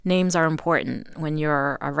Names are important when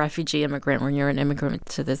you're a refugee immigrant, when you're an immigrant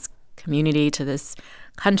to this community, to this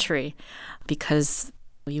country, because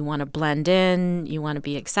you want to blend in, you want to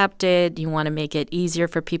be accepted, you want to make it easier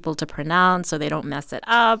for people to pronounce so they don't mess it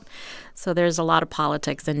up. So there's a lot of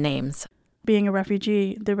politics in names. Being a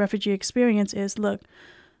refugee, the refugee experience is, look,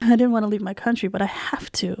 I didn't want to leave my country, but I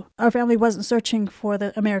have to. Our family wasn't searching for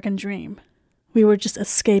the American dream. We were just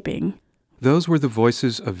escaping. Those were the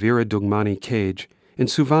voices of Vira Douangmany Cage and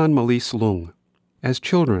Sovann-Malis Loeung. As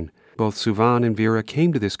children, both Sovann and Vira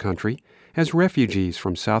came to this country as refugees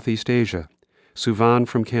from Southeast Asia, Sovann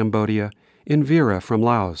from Cambodia and Vira from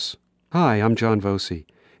Laos. Hi, I'm John Voci,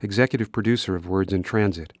 executive producer of Words in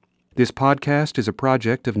Transit. This podcast is a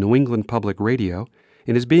project of New England Public Radio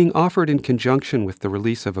and is being offered in conjunction with the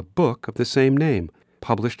release of a book of the same name,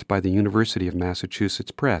 published by the University of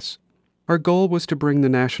Massachusetts Press. Our goal was to bring the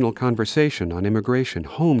national conversation on immigration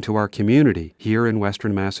home to our community here in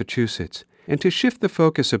Western Massachusetts, and to shift the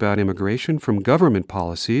focus about immigration from government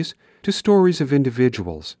policies to stories of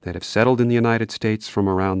individuals that have settled in the United States from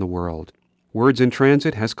around the world. Words in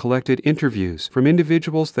Transit has collected interviews from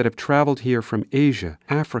individuals that have traveled here from Asia,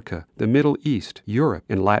 Africa, the Middle East, Europe,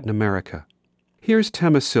 and Latin America. Here's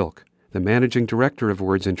Tema Silk, the managing director of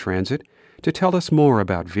Words in Transit, to tell us more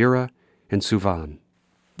about Vira and Sovann.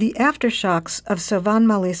 The aftershocks of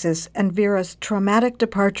Sovann-Malis' and Vira's traumatic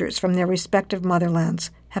departures from their respective motherlands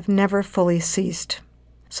have never fully ceased.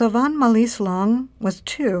 Sovann-Malis Loeung was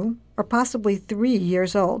 2 or possibly 3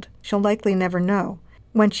 years old, she'll likely never know,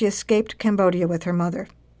 when she escaped Cambodia with her mother.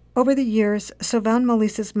 Over the years,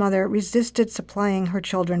 Sovann-Malis' mother resisted supplying her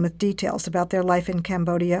children with details about their life in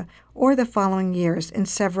Cambodia or the following years in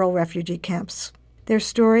several refugee camps. Their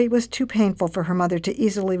story was too painful for her mother to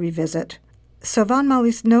easily revisit.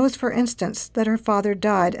 Sovann-Malis knows, for instance, that her father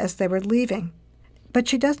died as they were leaving, but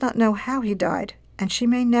she does not know how he died, and she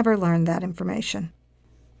may never learn that information.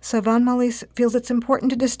 Sovann-Malis feels it's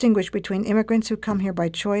important to distinguish between immigrants who come here by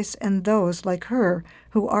choice and those, like her,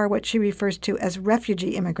 who are what she refers to as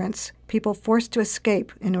refugee immigrants, people forced to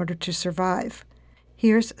escape in order to survive.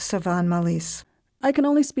 Here's Sovann-Malis. I can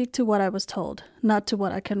only speak to what I was told, not to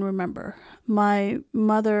what I can remember. My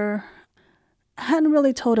mother hadn't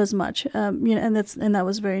really told us much, and that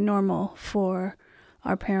was very normal for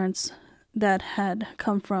our parents that had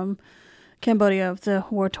come from Cambodia, of the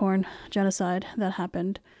war-torn genocide that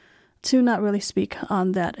happened, to not really speak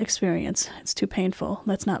on that experience. It's too painful.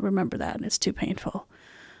 Let's not remember that. It's too painful.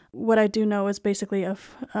 What I do know is basically of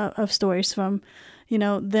stories from,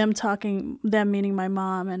 them meeting my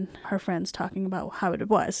mom and her friends talking about how it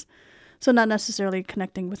was. So not necessarily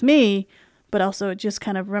connecting with me, but also just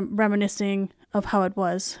kind of reminiscing of how it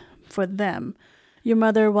was for them. Your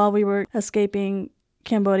mother, while we were escaping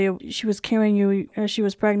Cambodia, she was carrying you as she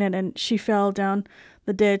was pregnant, and she fell down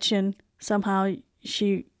the ditch, and somehow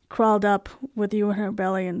she crawled up with you in her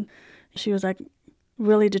belly, and she was like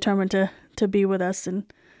really determined to be with us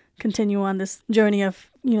and continue on this journey of,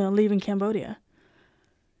 leaving Cambodia.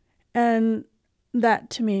 And that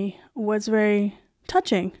to me was very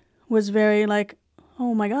touching, was very like,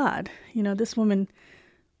 oh my God, this woman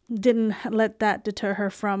didn't let that deter her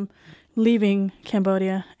from leaving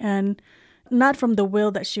Cambodia, and not from the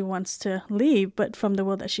will that she wants to leave, but from the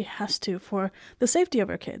will that she has to for the safety of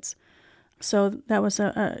her kids. So that was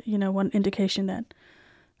one indication that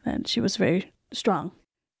she was very strong.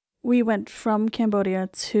 We went from Cambodia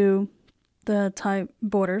to the Thai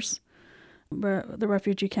borders, where the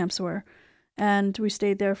refugee camps were, and we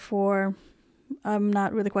stayed there for, I'm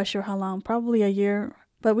not really quite sure how long, probably a year,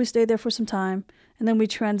 but we stayed there for some time, and then we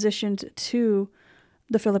transitioned to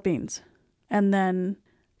the Philippines, and then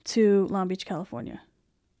to Long Beach, California.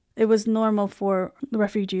 It was normal for the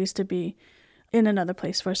refugees to be in another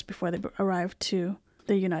place first before they arrived to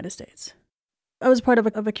the United States. I was part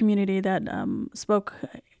of a community that spoke,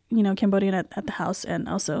 Cambodian at the house, and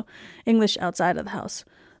also English outside of the house.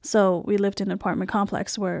 So we lived in an apartment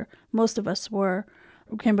complex where most of us were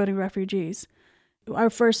Cambodian refugees. Our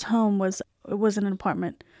first home was in an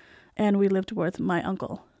apartment, and we lived with my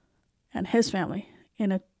uncle and his family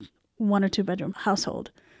in a 1 or 2 bedroom household.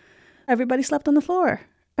 Everybody slept on the floor,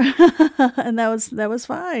 and that was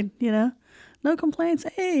fine, no complaints.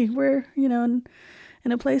 Hey, we're in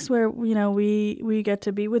a place where we get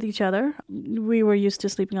to be with each other. We were used to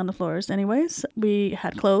sleeping on the floors, anyways. We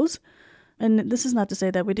had clothes, and this is not to say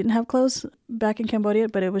that we didn't have clothes back in Cambodia,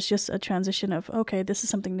 but it was just a transition of, okay, this is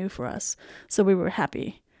something new for us. So we were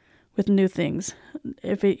happy with new things,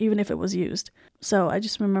 even if it was used. So I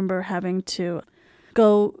just remember having to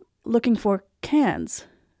go looking for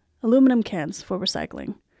aluminum cans for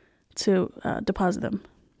recycling, to deposit them.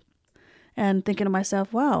 and thinking to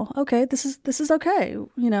myself, wow, okay, this is okay.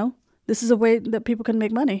 This is a way that people can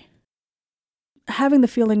make money. Having the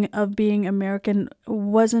feeling of being American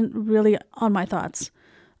wasn't really on my thoughts.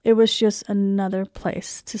 It was just another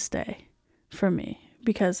place to stay for me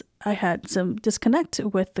because I had some disconnect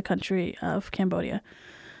with the country of Cambodia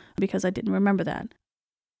because I didn't remember that.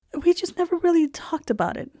 We just never really talked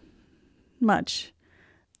about it much.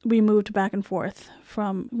 We moved back and forth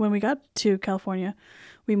from when we got to California.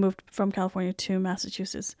 We moved from California to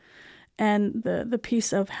Massachusetts. And the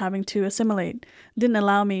piece of having to assimilate didn't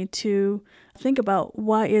allow me to think about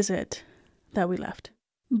why is it that we left.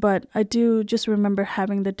 But I do just remember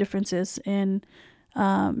having the differences in,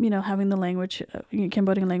 having the language,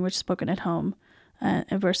 Cambodian language spoken at home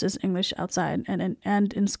versus English outside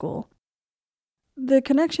and in school. The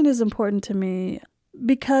connection is important to me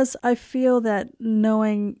because I feel that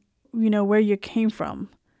knowing, where you came from,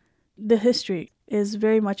 the history is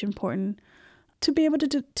very much important to be able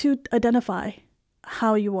to identify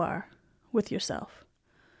how you are with yourself.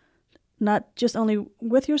 Not just only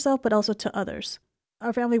with yourself, but also to others.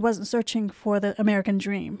 Our family wasn't searching for the American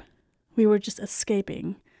dream. We were just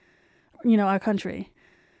escaping, our country.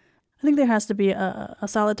 I think there has to be a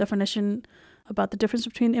solid definition about the difference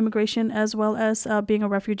between immigration as well as being a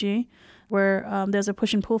refugee, where there's a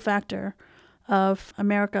push and pull factor of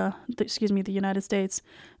the United States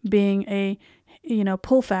being a,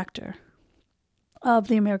 pull factor of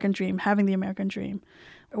the American dream, having the American dream.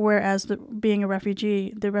 Whereas being a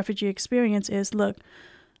refugee, the refugee experience is, look,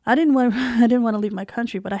 I didn't want to leave my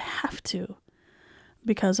country, but I have to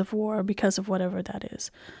because of war, because of whatever that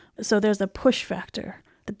is. So there's a push factor.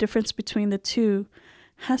 The difference between the two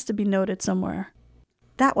has to be noted somewhere.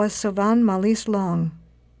 That was Sovann-Malis Loeung.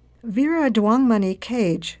 Vira Douangmany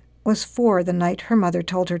Cage was 4 the night her mother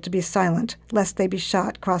told her to be silent, lest they be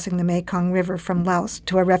shot crossing the Mekong River from Laos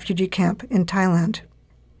to a refugee camp in Thailand.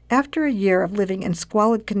 After a year of living in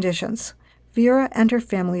squalid conditions, Vera and her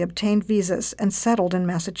family obtained visas and settled in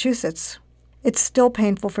Massachusetts. It's still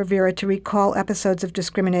painful for Vera to recall episodes of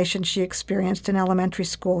discrimination she experienced in elementary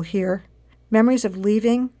school here. Memories of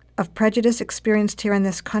leaving, of prejudice experienced here in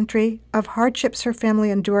this country, of hardships her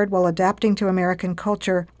family endured while adapting to American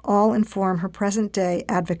culture, all inform her present-day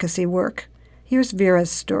advocacy work. Here's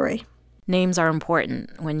Vera's story. Names are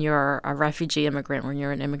important when you're a refugee immigrant, when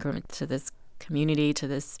you're an immigrant to this community, to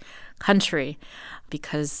this country,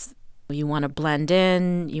 because you want to blend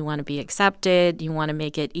in, you want to be accepted, you want to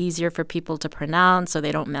make it easier for people to pronounce so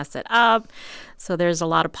they don't mess it up. So there's a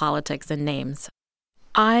lot of politics in names.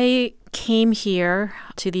 I came here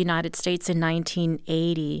to the United States in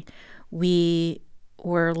 1980. We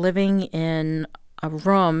were living in a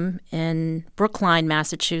room in Brookline,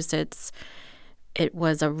 Massachusetts. It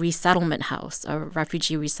was a resettlement house, a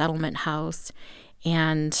refugee resettlement house.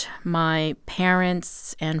 And my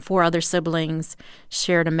parents and 4 other siblings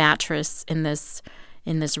shared a mattress in this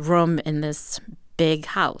room in this big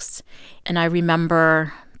house. And I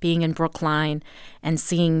remember being in Brookline and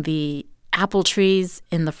seeing the apple trees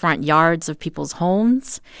in the front yards of people's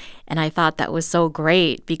homes. And I thought that was so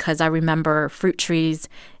great because I remember fruit trees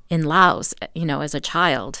in Laos, as a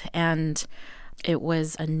child. And it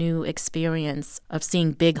was a new experience of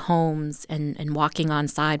seeing big homes and walking on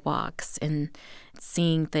sidewalks and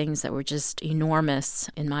seeing things that were just enormous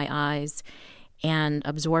in my eyes and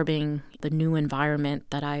absorbing the new environment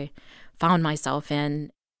that I found myself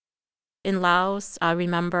in. In Laos, I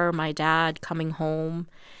remember my dad coming home,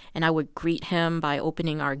 and I would greet him by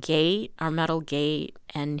opening our gate, our metal gate,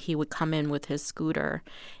 and he would come in with his scooter,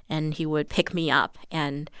 and he would pick me up,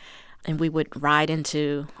 and we would ride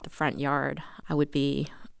into the front yard. I would be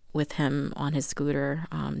with him on his scooter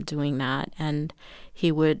doing that, and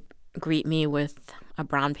he would greet me with a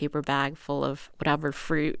brown paper bag full of whatever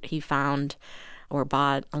fruit he found or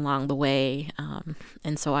bought along the way.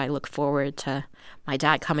 And so I look forward to my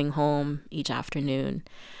dad coming home each afternoon.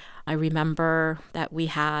 I remember that we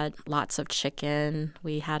had lots of chicken.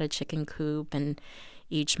 We had a chicken coop, and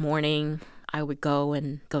each morning I would go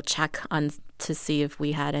check on to see if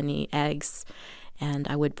we had any eggs, and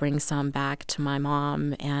I would bring some back to my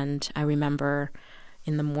mom. And I remember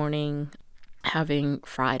in the morning having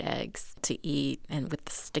fried eggs to eat and with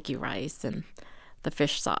the sticky rice and the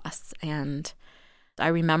fish sauce. And I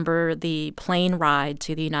remember the plane ride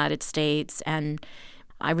to the United States, and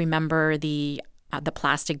I remember the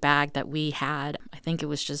plastic bag that we had. I think it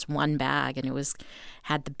was just one bag, and it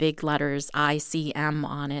had the big letters ICM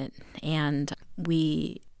on it. And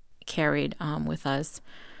we carried with us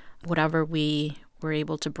whatever we were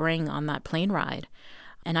able to bring on that plane ride.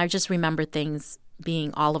 And I just remember things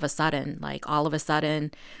being all of a sudden. Like all of a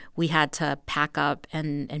sudden, we had to pack up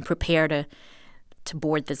and prepare to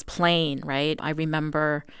board this plane, right? I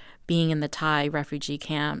remember being in the Thai refugee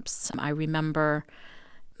camps. I remember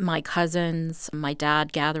my cousins, my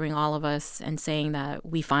dad gathering all of us and saying that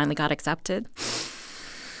we finally got accepted.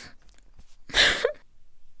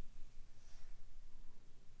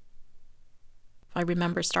 I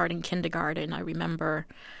remember starting kindergarten. I remember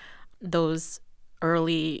those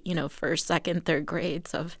early, first, second, third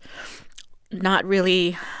grades of not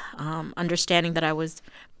really understanding that I was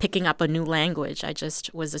picking up a new language. I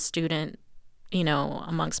just was a student,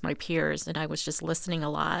 amongst my peers, and I was just listening a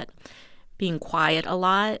lot, being quiet a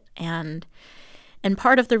lot. And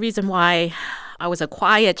part of the reason why I was a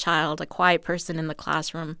quiet child, a quiet person in the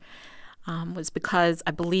classroom, was because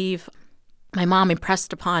I believe my mom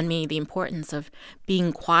impressed upon me the importance of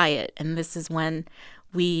being quiet. And this is when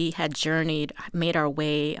we had made our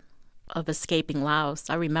way of escaping Laos.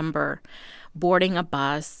 I remember boarding a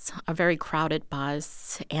bus, a very crowded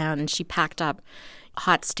bus, and she packed up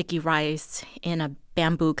hot sticky rice in a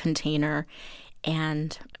bamboo container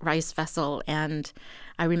and rice vessel. And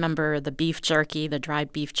I remember the beef jerky, the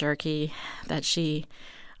dried beef jerky that she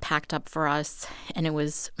packed up for us. And it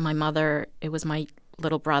was my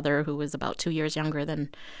little brother, who was about 2 years younger than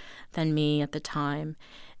me at the time.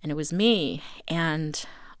 And it was me. And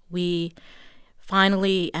we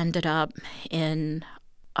finally ended up in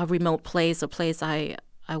a remote place, a place I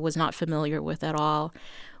was not familiar with at all.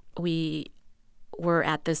 We were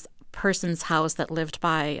at this person's house that lived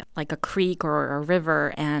by like a creek or a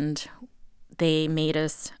river, and they made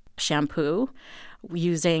us shampoo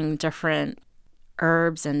using different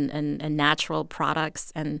herbs and natural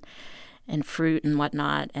products and fruit and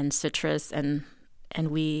whatnot and citrus, and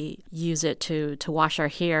we use it to wash our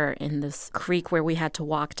hair in this creek where we had to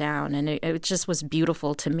walk down, and it just was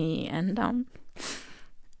beautiful to me. And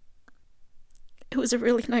it was a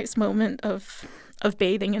really nice moment of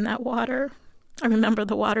bathing in that water. I remember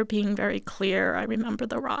the water being very clear. I remember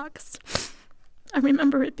the rocks. I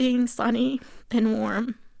remember it being sunny and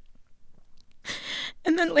warm.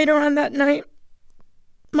 And then later on that night,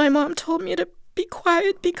 my mom told me to be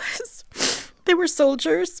quiet because there were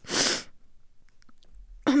soldiers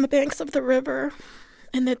on the banks of the river,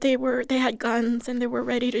 and that they had guns and they were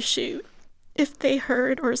ready to shoot if they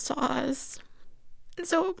heard or saw us. And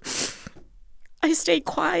so I stayed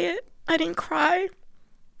quiet. I didn't cry.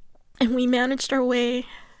 And we managed our way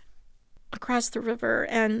across the river.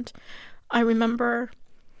 And I remember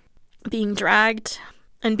being dragged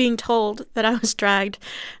and being told that I was dragged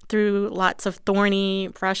through lots of thorny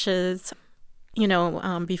brushes,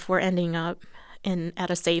 before ending up at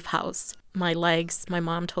a safe house. My legs, my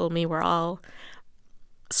mom told me, were all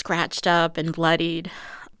scratched up and bloodied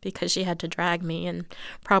because she had to drag me and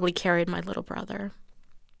probably carried my little brother.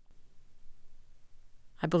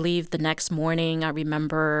 I believe the next morning I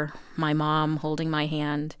remember my mom holding my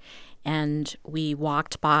hand, and we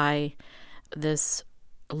walked by this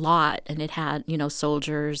lot, and it had,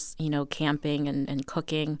 soldiers, camping and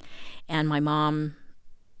cooking. And my mom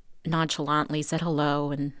nonchalantly said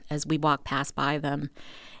hello, and as we walked past by them,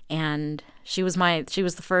 and she was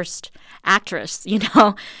the first actress,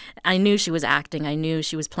 I knew she was acting. I knew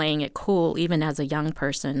she was playing it cool. Even as a young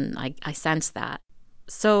person, I sensed that.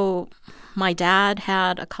 So my dad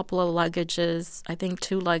had a couple of luggages, I think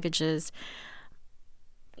 2 luggages.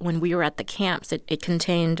 When we were at the camps, it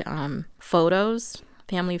contained photos,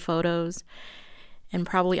 family photos, and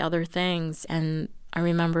probably other things. And I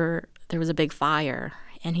remember there was a big fire,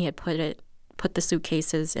 and he had put the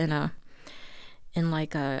suitcases in a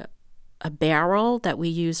barrel that we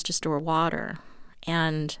used to store water,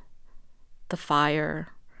 and the fire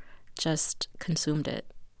just consumed it.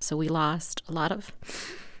 So we lost a lot of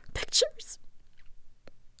pictures.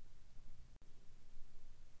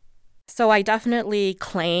 So I definitely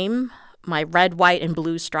claim my red, white, and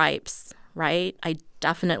blue stripes, right? I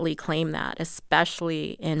definitely claim that,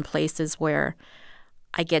 especially in places where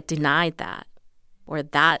I get denied that, or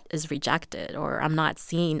that is rejected, or I'm not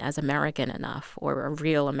seen as American enough, or a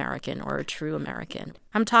real American, or a true American.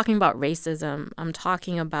 I'm talking about racism. I'm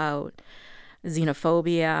talking about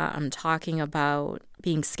xenophobia. I'm talking about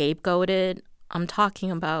being scapegoated. I'm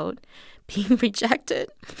talking about being rejected.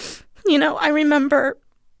 I remember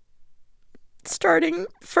starting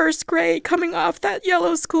first grade, coming off that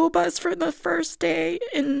yellow school bus for the first day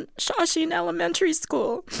in Shawsheen Elementary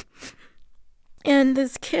School. And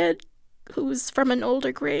this kid who's from an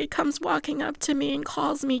older grade comes walking up to me and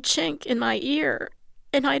calls me chink in my ear.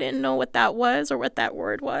 And I didn't know what that was or what that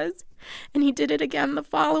word was. And he did it again the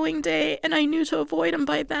following day, and I knew to avoid him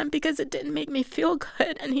by then because it didn't make me feel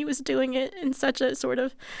good. And he was doing it in such a sort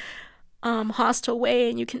of hostile way,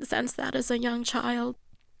 and you can sense that as a young child.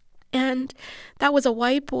 And that was a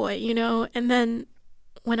white boy, And then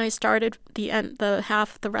when I started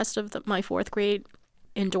the rest of my fourth grade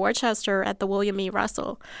in Dorchester at the William E.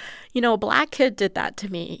 Russell, a black kid did that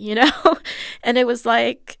to me, and it was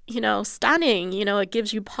like, stunning, it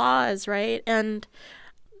gives you pause, right? And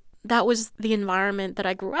that was the environment that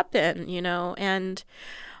I grew up in, and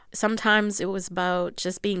sometimes it was about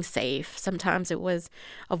just being safe. Sometimes it was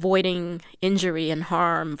avoiding injury and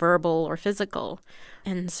harm, verbal or physical.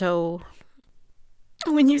 And so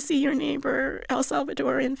when you see your neighbor El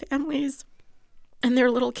Salvadorian families and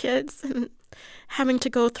their little kids and having to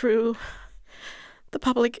go through the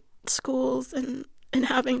public schools and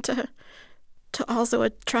having to also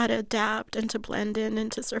try to adapt and to blend in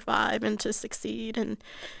and to survive and to succeed and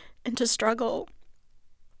to struggle,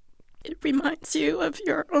 it reminds you of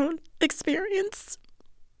your own experience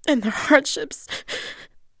and the hardships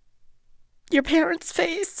your parents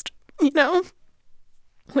faced,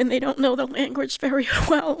 when they don't know the language very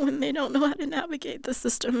well, when they don't know how to navigate the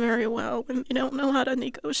system very well, when they don't know how to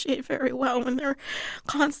negotiate very well, when they're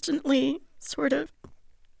constantly sort of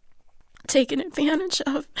taken advantage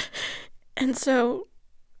of. And so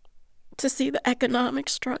to see the economic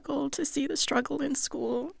struggle, to see the struggle in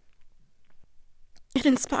school, it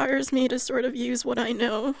inspires me to sort of use what I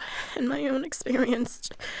know and my own experience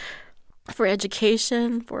for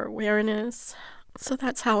education, for awareness. So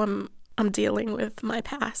that's how I'm dealing with my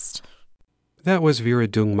past. That was Vera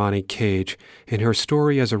Douangmany Cage in her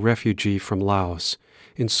story as a refugee from Laos,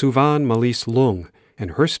 in Sovann-Malis Loeung,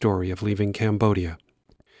 and her story of leaving Cambodia.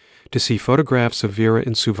 To see photographs of Vera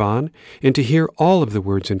in Sovann and to hear all of the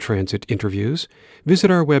Words in Transit interviews,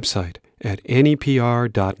 visit our website at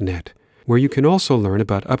nepr.net, where you can also learn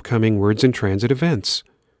about upcoming Words in Transit events.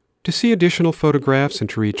 To see additional photographs and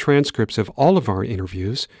to read transcripts of all of our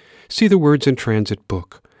interviews, see the Words in Transit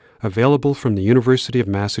book, available from the University of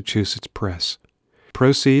Massachusetts Press.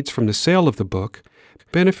 Proceeds from the sale of the book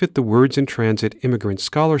benefit the Words in Transit Immigrant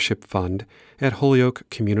Scholarship Fund at Holyoke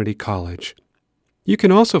Community College. You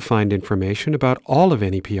can also find information about all of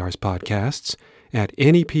NEPR's podcasts at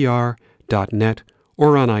nepr.net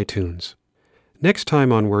or on iTunes. Next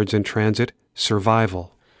time on Words in Transit,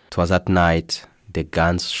 survival. It was at night, the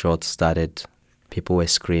gunshots started, people were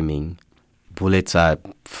screaming. Bullets are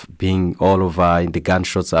being all over, the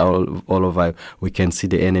gunshots are all over. We can see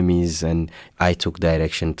the enemies, and I took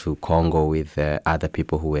direction to Congo with other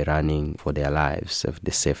people who were running for their lives, of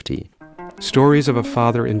the safety. Stories of a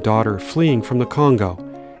father and daughter fleeing from the Congo,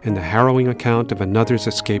 and the harrowing account of another's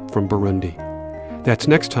escape from Burundi. That's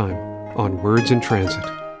next time on Words in Transit.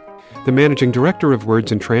 The managing director of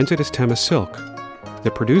Words in Transit is Tema Silk.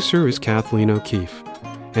 The producer is Kathleen O'Keefe.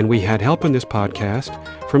 And we had help on this podcast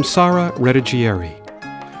from Sara Redigieri.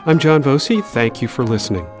 I'm John Voci. Thank you for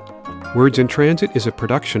listening. Words in Transit is a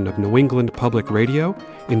production of New England Public Radio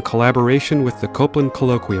in collaboration with the Copeland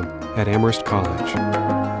Colloquium at Amherst College.